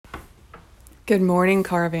Good morning,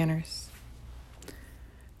 caravanners.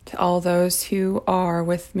 To all those who are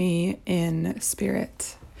with me in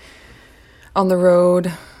spirit on the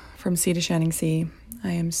road from sea to shining sea,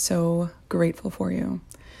 I am so grateful for you.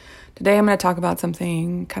 Today I'm going to talk about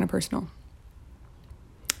something kind of personal.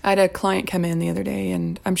 I had a client come in the other day,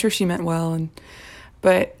 and I'm sure she meant well,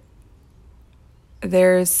 but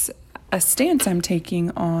there's a stance I'm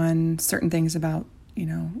taking on certain things about,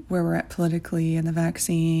 where we're at politically and the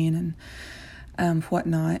vaccine and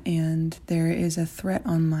whatnot, and there is a threat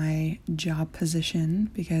on my job position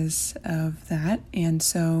because of that. And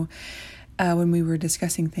so when we were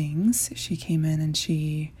discussing things, she came in and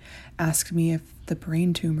she asked me if the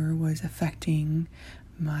brain tumor was affecting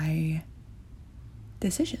my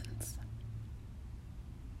decisions.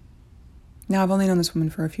 Now, I've only known this woman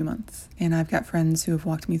for a few months, and I've got friends who have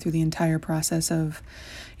walked me through the entire process of,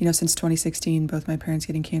 since 2016, both my parents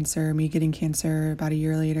getting cancer, me getting cancer about a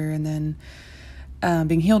year later, and then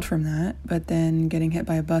being healed from that, but then getting hit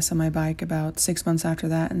by a bus on my bike about 6 months after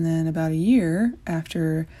that, and then about a year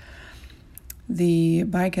after the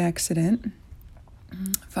bike accident,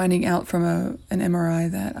 finding out from an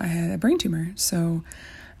MRI that I had a brain tumor. So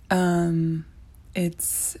it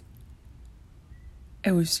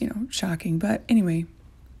was, shocking. But anyway,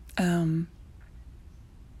 I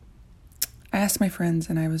asked my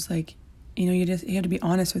friends, and I was like, you have to be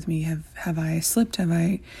honest with me. Have I slipped?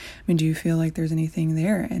 Do you feel like there's anything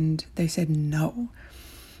there? And they said no.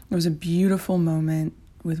 It was a beautiful moment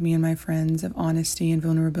with me and my friends of honesty and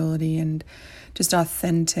vulnerability and just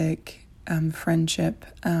authentic friendship.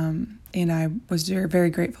 And I was very, very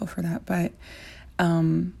grateful for that. But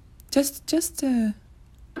just to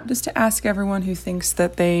ask everyone who thinks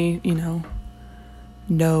that they,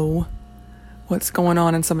 know what's going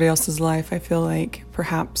on in somebody else's life, I feel like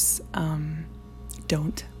perhaps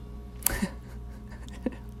don't.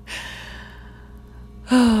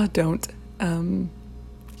 Don't.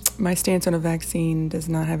 My stance on a vaccine does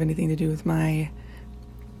not have anything to do with my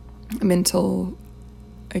mental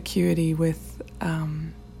acuity with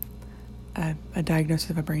a diagnosis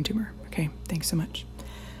of a brain tumor. Okay, thanks so much.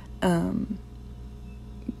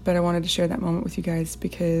 But I wanted to share that moment with you guys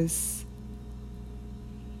because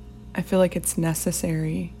I feel like it's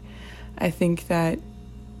necessary. I think that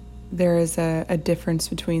there is a difference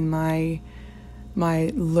between my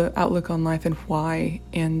outlook on life and why,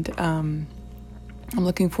 and I'm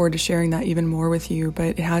looking forward to sharing that even more with you.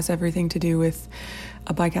 But it has everything to do with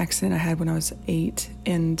a bike accident I had when I was 8,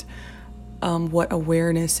 and what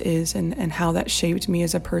awareness is, and how that shaped me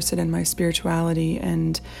as a person and my spirituality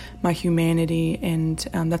and my humanity. And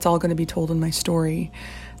that's all going to be told in my story.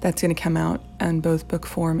 That's going to come out in both book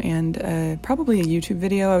form and probably a YouTube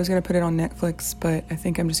video. I was going to put it on Netflix, but I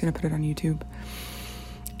think I'm just going to put it on YouTube.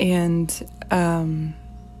 And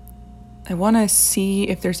I want to see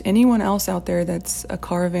if there's anyone else out there that's a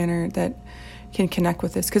caravanner that can connect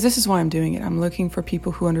with this, because this is why I'm doing it. I'm looking for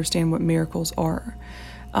people who understand what miracles are,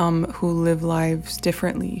 who live lives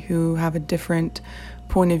differently, who have a different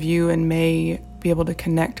point of view and may be able to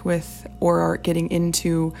connect with or are getting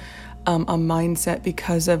into a mindset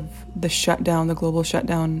because of the shutdown, the global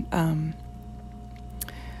shutdown.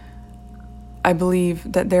 I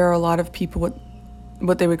believe that there are a lot of people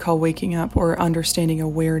what they would call waking up or understanding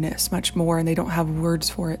awareness much more, and they don't have words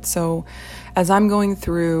for it. So as I'm going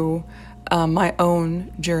through my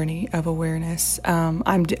own journey of awareness,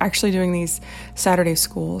 I'm actually doing these Saturday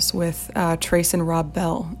schools with Trace and Rob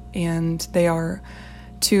Bell, and they are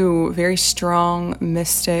two very strong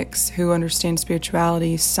mystics who understand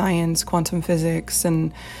spirituality, science, quantum physics,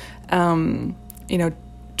 and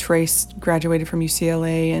Trace graduated from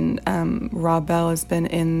UCLA, and Rob Bell has been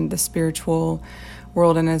in the spiritual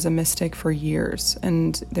world and as a mystic for years,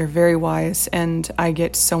 and they're very wise, and I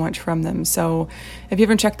get so much from them. So if you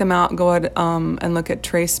haven't checked them out, go ahead and look at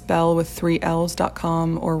tracebell with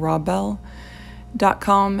 3Ls.com or robbell.com,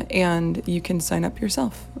 and you can sign up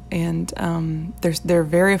yourself. And they're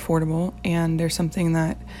very affordable, and there's something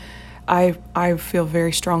that I feel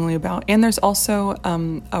very strongly about. And there's also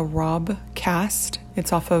a Robcast.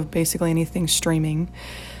 It's off of basically anything streaming.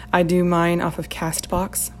 I do mine off of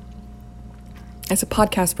Castbox. It's a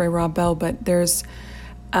podcast by Rob Bell, but there's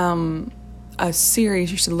a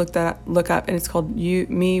series you should look up, and it's called You,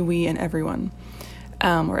 Me, We, and Everyone,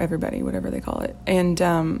 or Everybody, whatever they call it.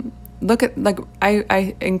 And look at,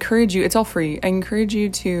 I encourage you, it's all free. I encourage you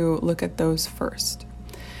to look at those first,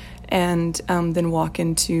 and then walk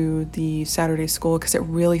into the Saturday school, because it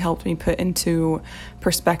really helped me put into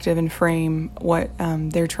perspective and frame what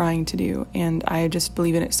they're trying to do. And I just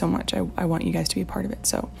believe in it so much. I want you guys to be a part of it.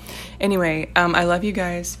 So anyway, I love you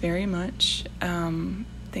guys very much.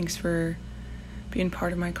 Thanks for being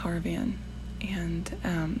part of my caravan. And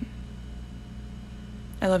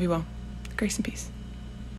I love you all. Grace and peace.